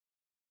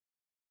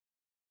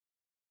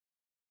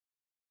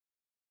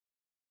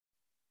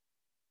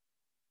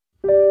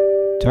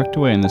Tucked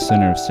away in the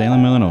center of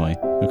Salem, Illinois,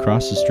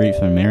 across the street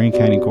from Marion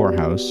County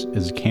Courthouse,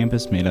 is a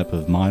campus made up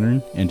of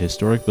modern and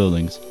historic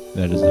buildings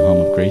that is the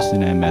home of Grace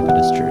United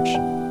Methodist Church.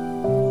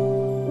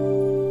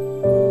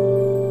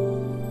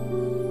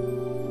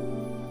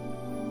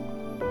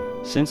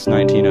 Since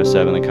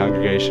 1907, the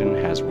congregation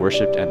has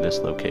worshipped at this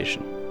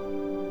location.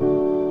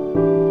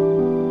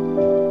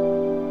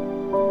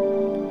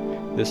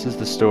 This is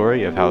the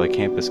story of how the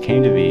campus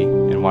came to be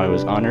and why it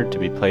was honored to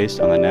be placed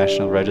on the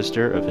National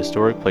Register of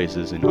Historic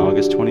Places in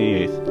August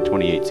 28,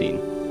 2018.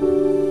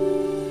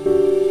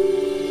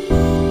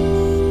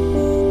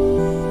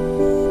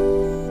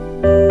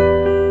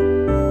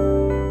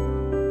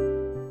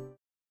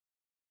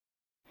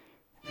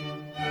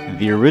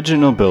 The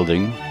original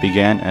building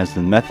began as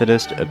the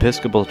Methodist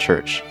Episcopal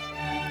Church.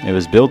 It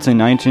was built in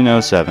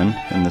 1907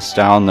 in the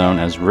style known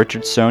as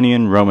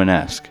Richardsonian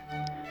Romanesque,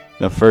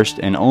 the first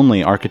and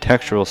only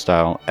architectural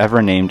style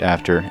ever named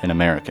after an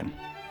American.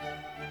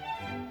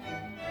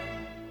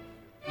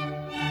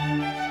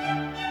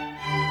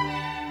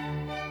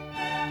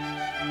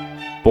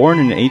 Born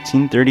in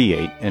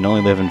 1838 and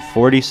only living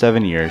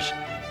 47 years,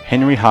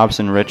 Henry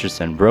Hobson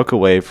Richardson broke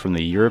away from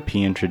the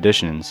European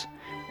traditions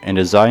and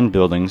designed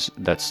buildings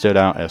that stood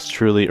out as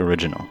truly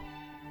original.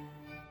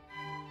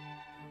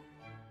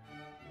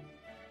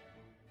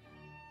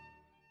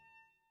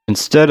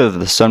 Instead of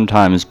the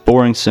sometimes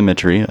boring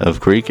symmetry of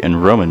Greek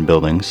and Roman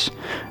buildings,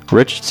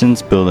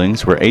 Richardson's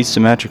buildings were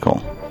asymmetrical,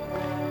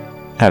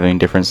 having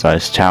different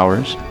sized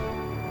towers,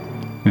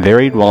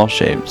 varied wall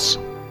shapes,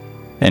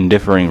 and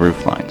differing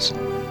roof lines.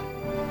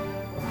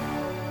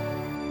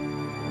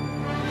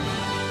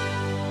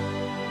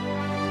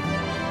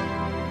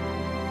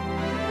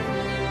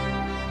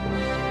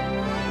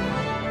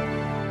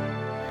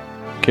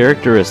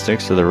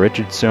 Characteristics of the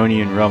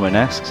Richardsonian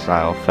Romanesque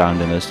style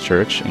found in this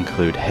church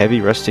include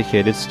heavy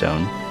rusticated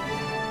stone,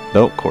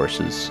 belt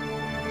courses,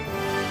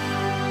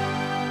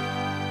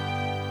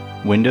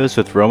 windows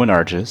with Roman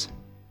arches,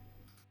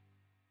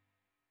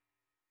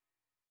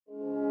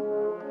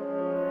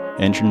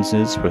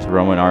 entrances with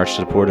Roman arch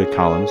supported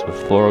columns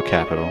with floral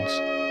capitals,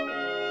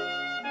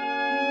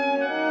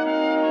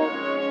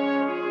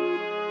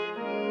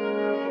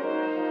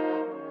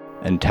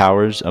 and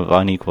towers of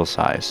unequal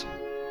size.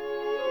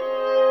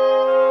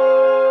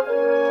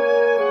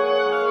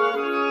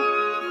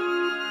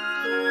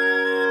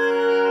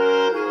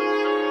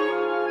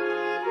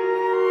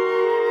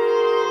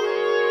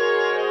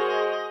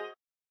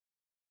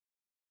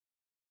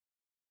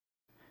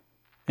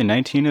 In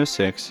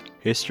 1906,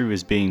 history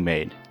was being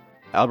made.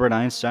 Albert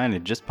Einstein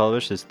had just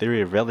published his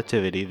theory of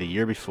relativity the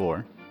year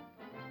before.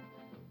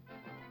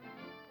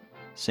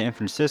 San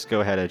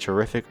Francisco had a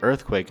terrific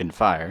earthquake and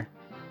fire.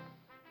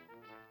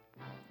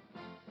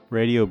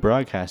 Radio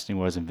broadcasting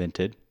was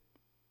invented.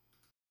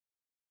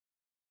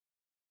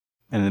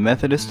 And the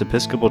Methodist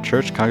Episcopal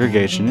Church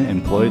congregation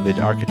employed the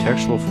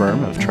architectural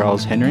firm of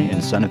Charles Henry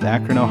and Son of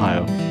Akron,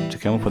 Ohio, to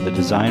come up with a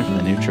design for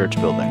the new church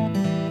building.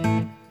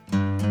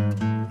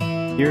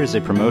 Here is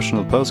a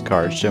promotional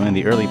postcard showing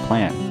the early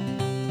plan.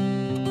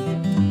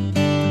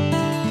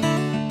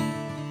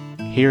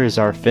 Here is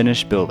our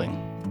finished building.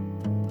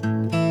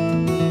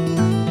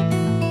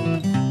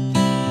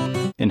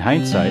 In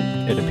hindsight,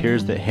 it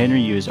appears that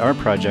Henry used our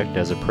project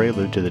as a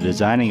prelude to the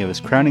designing of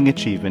his crowning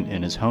achievement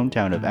in his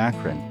hometown of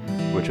Akron,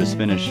 which was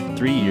finished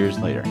 3 years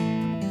later.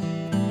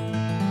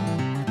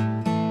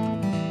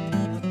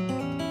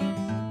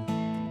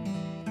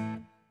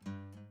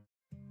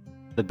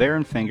 The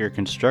Baron Finger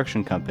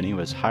Construction Company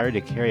was hired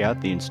to carry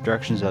out the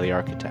instructions of the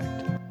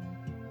architect.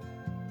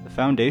 The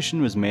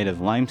foundation was made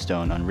of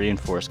limestone on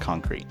reinforced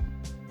concrete.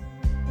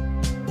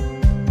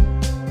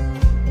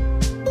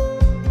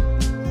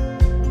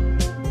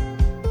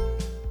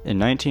 In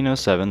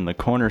 1907, the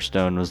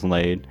cornerstone was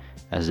laid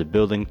as the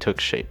building took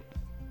shape.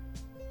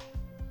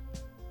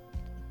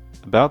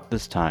 About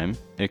this time,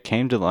 it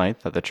came to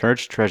light that the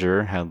church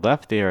treasurer had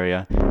left the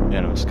area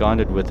and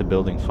absconded with the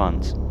building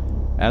funds.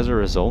 As a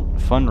result,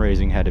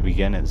 fundraising had to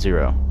begin at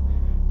zero.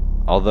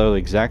 Although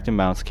exact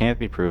amounts can't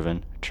be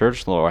proven,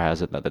 church lore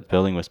has it that the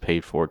building was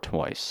paid for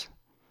twice.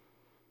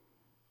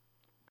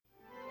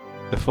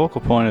 The focal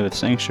point of the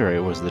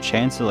sanctuary was the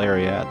chancel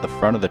area at the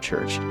front of the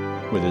church,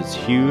 with its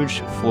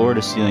huge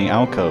floor-to-ceiling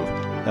alcove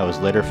that was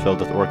later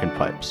filled with organ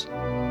pipes.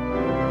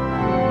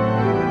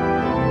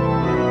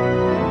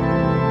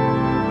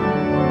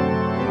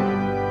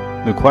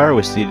 The choir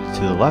was seated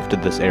to the left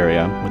of this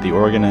area, with the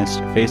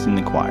organist facing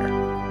the choir.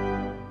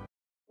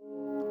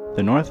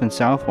 The north and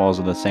south walls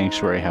of the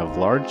sanctuary have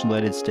large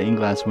leaded stained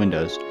glass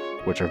windows,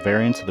 which are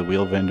variants of the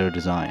wheel window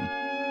design.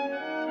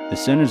 The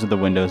centers of the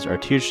windows are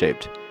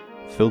tear-shaped,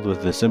 filled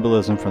with the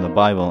symbolism from the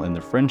Bible in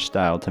the French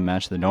style to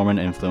match the Norman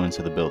influence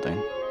of the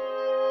building.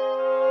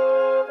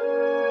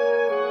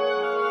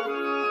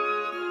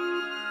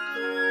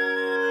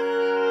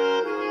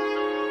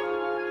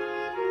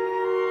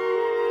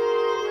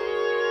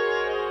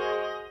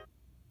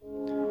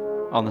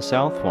 On the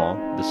south wall,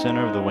 the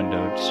center of the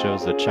window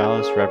shows the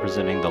chalice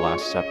representing the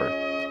Last Supper.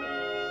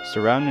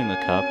 Surrounding the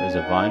cup is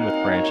a vine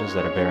with branches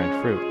that are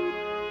bearing fruit.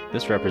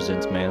 This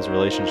represents man's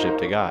relationship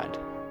to God.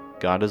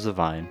 God is the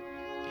vine,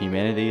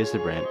 humanity is the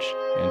branch,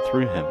 and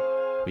through him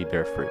we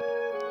bear fruit.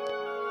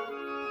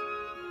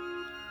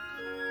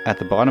 At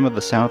the bottom of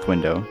the south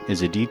window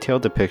is a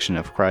detailed depiction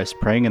of Christ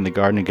praying in the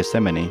Garden of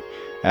Gethsemane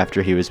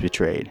after he was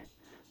betrayed.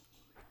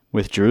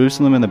 With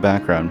Jerusalem in the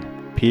background,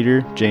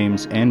 Peter,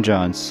 James, and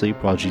John sleep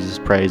while Jesus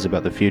prays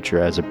about the future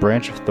as a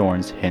branch of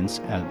thorns hints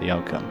at the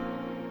outcome.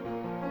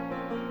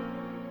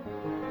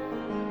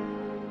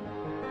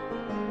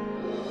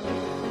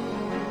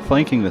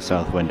 Flanking the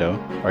south window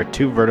are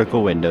two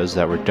vertical windows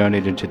that were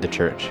donated to the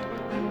church.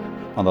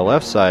 On the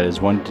left side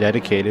is one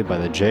dedicated by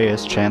the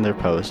J.S. Chandler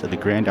Post of the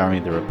Grand Army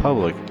of the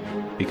Republic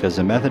because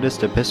the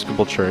Methodist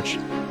Episcopal Church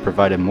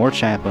provided more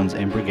chaplains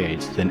and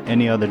brigades than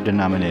any other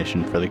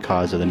denomination for the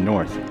cause of the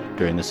North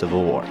during the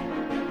Civil War.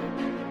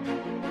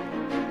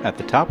 At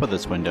the top of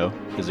this window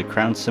is a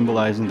crown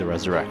symbolizing the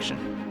resurrection.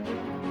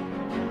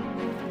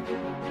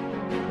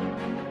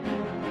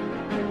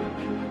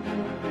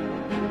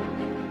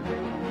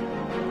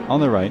 On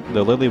the right,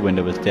 the lily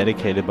window is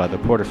dedicated by the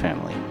Porter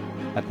family.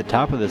 At the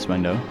top of this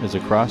window is a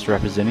cross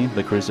representing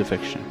the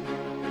crucifixion.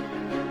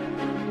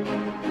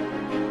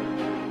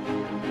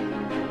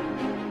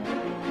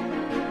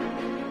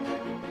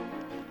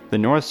 The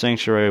north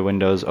sanctuary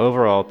window's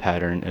overall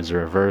pattern is a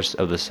reverse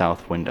of the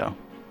south window.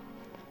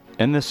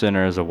 In the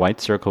center is a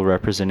white circle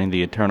representing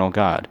the eternal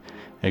God,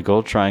 a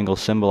gold triangle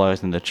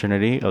symbolizing the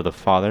Trinity of the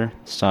Father,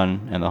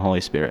 Son, and the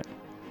Holy Spirit.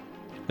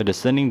 The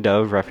descending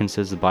dove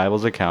references the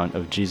Bible's account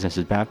of Jesus'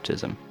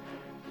 baptism,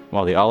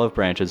 while the olive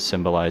branches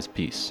symbolize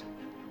peace.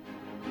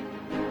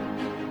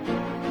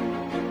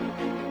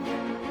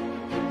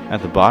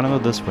 At the bottom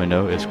of this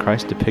window is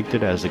Christ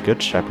depicted as the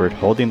Good Shepherd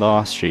holding the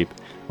lost sheep,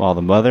 while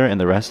the mother and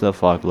the rest of the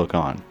flock look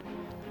on.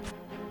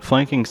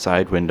 Flanking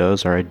side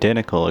windows are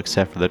identical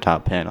except for the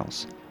top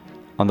panels.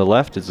 On the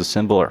left is the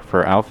symbol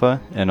for Alpha,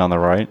 and on the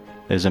right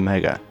is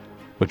Omega,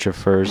 which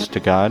refers to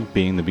God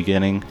being the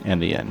beginning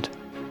and the end.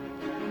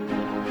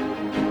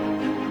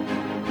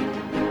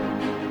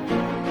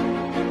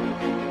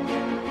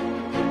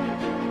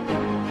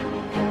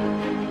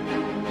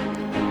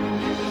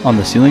 On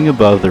the ceiling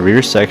above the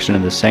rear section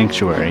of the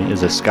sanctuary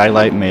is a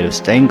skylight made of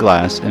stained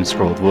glass and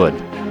scrolled wood.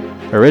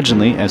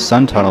 Originally, a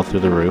sun tunnel through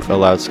the roof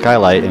allowed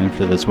skylight in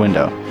through this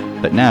window,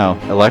 but now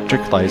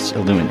electric lights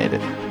illuminate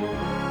it.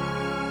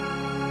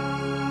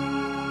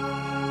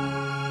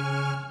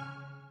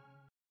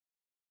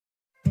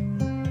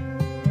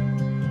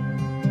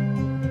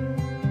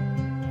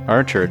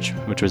 Our church,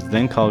 which was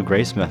then called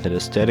Grace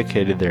Methodist,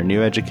 dedicated their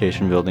new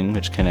education building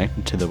which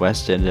connected to the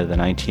west end of the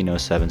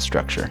 1907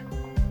 structure.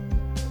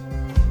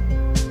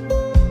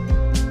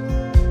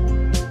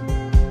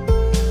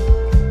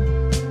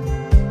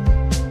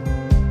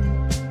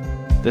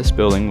 This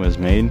building was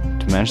made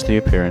to match the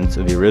appearance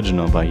of the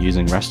original by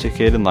using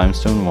rusticated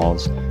limestone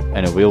walls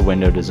and a wheel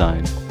window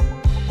design.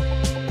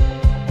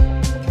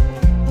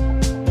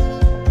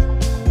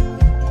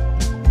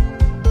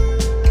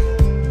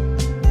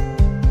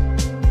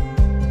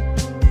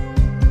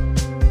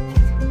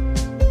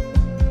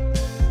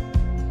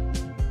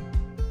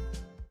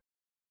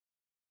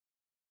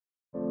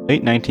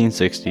 Late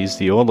 1960s,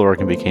 the old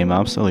organ became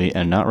obsolete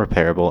and not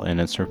repairable,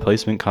 and its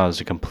replacement caused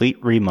a complete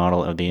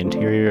remodel of the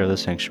interior of the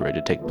sanctuary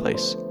to take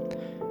place.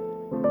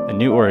 A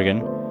new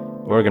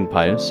organ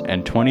pipes,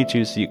 and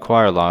 22-seat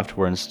choir loft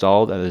were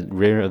installed at the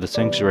rear of the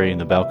sanctuary in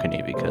the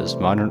balcony because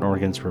modern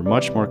organs were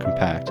much more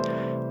compact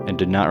and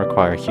did not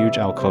require huge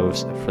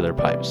alcoves for their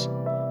pipes.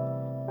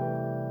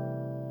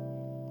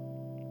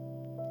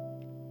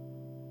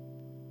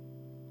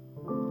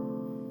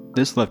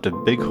 This left a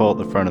big hole at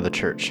the front of the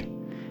church.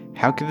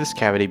 How could this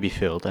cavity be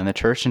filled and the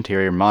church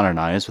interior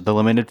modernized with the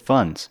limited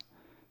funds?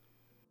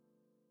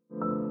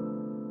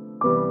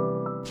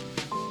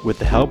 With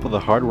the help of the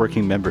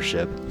hard-working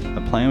membership,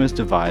 a plan was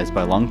devised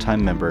by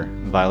longtime member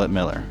Violet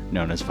Miller,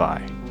 known as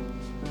Vi.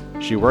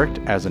 She worked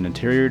as an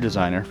interior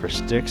designer for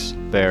Sticks,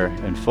 Bear,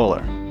 and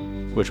Fuller,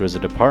 which was a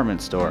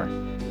department store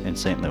in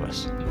St.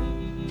 Louis.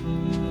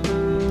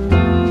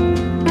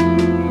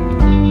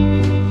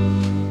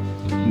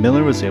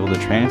 Miller was able to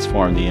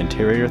transform the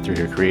interior through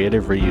her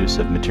creative reuse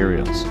of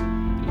materials.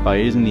 By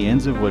using the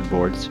ends of wood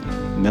boards,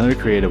 Miller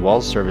created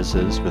wall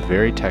surfaces with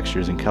varied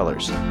textures and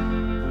colors.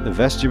 The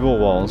vestibule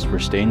walls were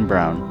stained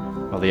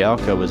brown, while the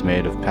alcove was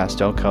made of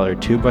pastel-colored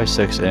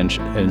 2x6-inch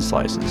end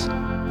slices.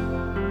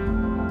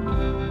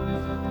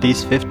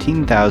 These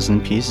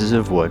 15,000 pieces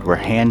of wood were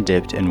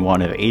hand-dipped in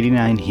one of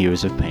 89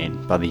 hues of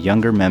paint by the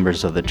younger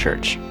members of the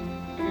church.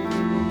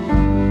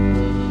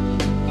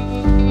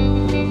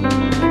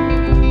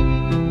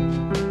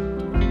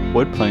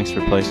 Wood planks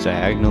were placed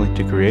diagonally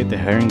to create the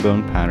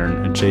herringbone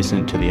pattern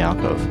adjacent to the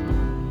alcove.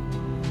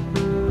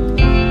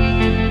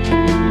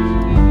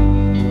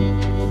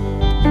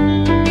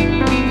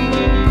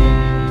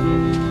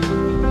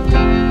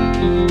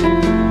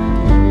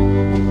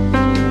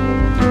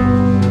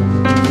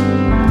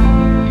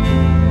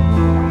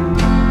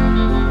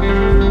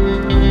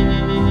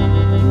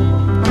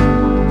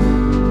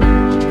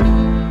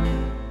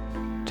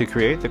 To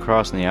create the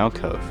cross in the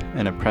alcove,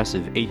 an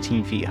impressive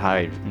 18 feet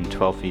high and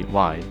 12 feet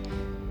wide,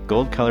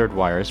 gold-colored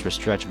wires were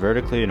stretched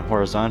vertically and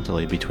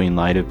horizontally between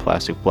lighted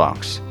plastic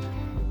blocks.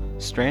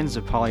 Strands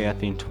of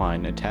polyethylene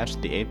twine attached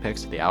to the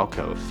apex of the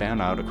alcove fan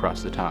out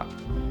across the top.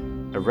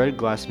 A red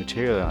glass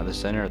material at the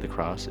center of the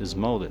cross is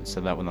molded so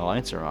that when the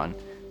lights are on,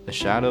 the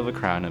shadow of a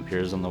crown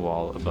appears on the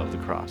wall above the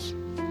cross.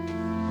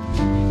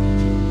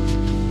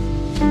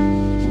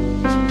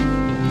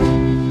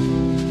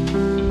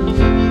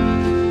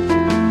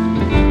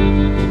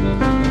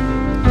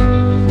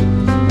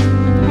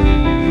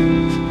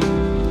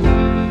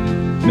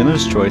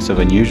 Miller's choice of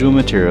unusual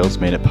materials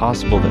made it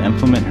possible to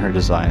implement her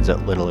designs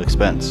at little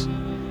expense.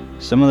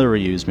 Some of the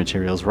reused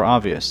materials were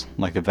obvious,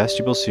 like a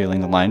vestibule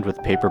ceiling lined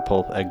with paper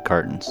pulp egg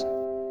cartons.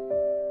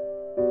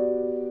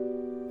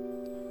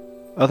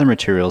 Other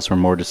materials were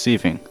more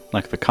deceiving,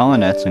 like the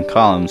colonnettes and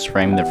columns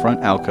framing the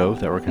front alcove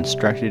that were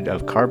constructed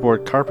of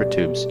cardboard carpet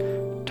tubes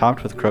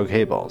topped with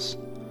croquet balls.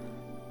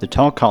 The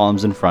tall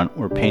columns in front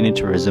were painted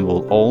to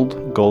resemble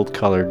old,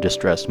 gold-colored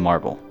distressed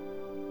marble.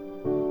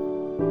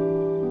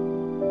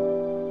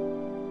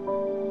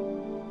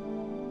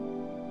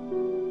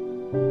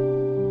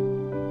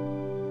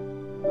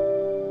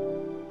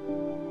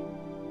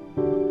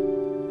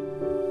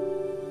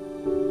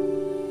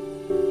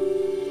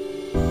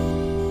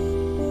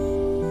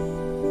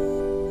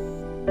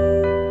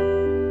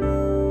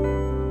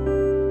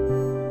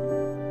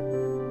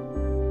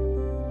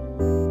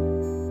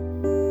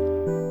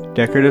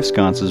 Decorative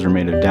sconces were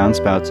made of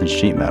downspouts and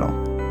sheet metal.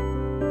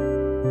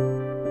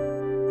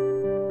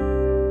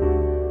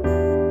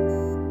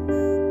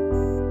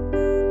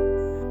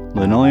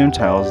 Linoleum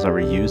tiles that were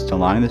used to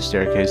line the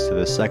staircase to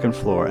the second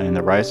floor and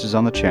the risers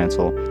on the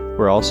chancel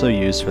were also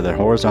used for the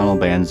horizontal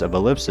bands of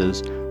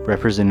ellipses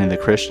representing the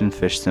Christian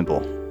fish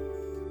symbol.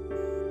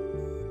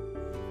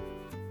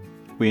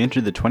 We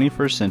entered the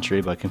 21st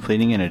century by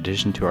completing an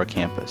addition to our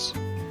campus.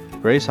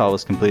 Grace Hall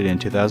was completed in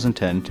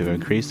 2010 to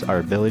increase our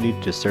ability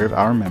to serve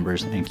our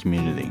members and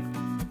community.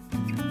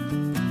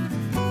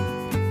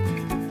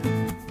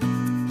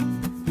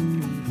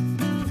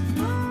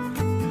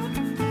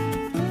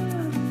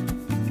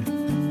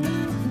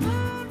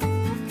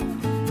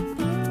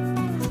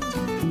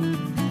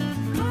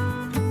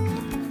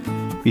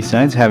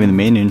 Besides having the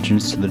main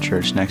entrance to the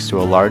church next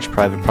to a large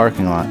private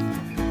parking lot,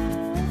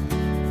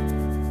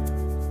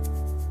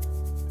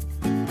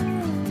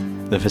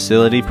 the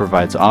facility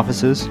provides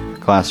offices,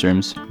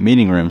 classrooms,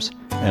 meeting rooms,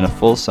 and a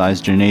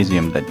full-size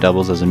gymnasium that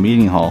doubles as a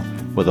meeting hall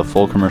with a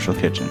full commercial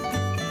kitchen.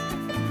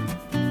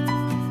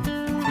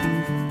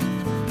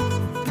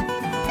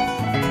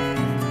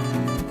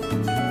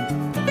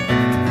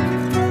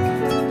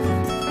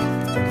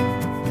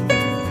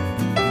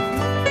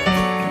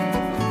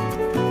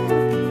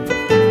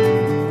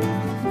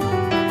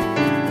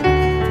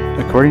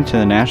 According to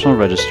the National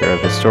Register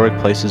of Historic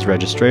Places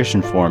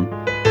registration form,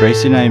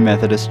 Grace United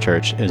Methodist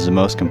Church is the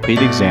most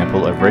complete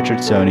example of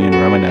Richardsonian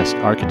Romanesque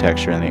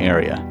architecture in the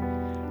area.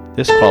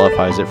 This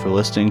qualifies it for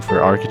listing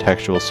for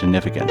architectural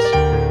significance.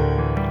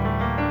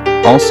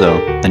 Also,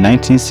 the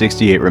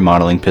 1968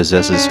 remodeling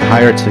possesses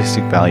high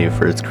artistic value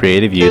for its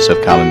creative use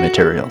of common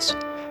materials.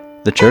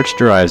 The church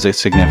derives its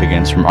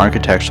significance from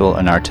architectural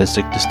and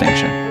artistic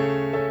distinction.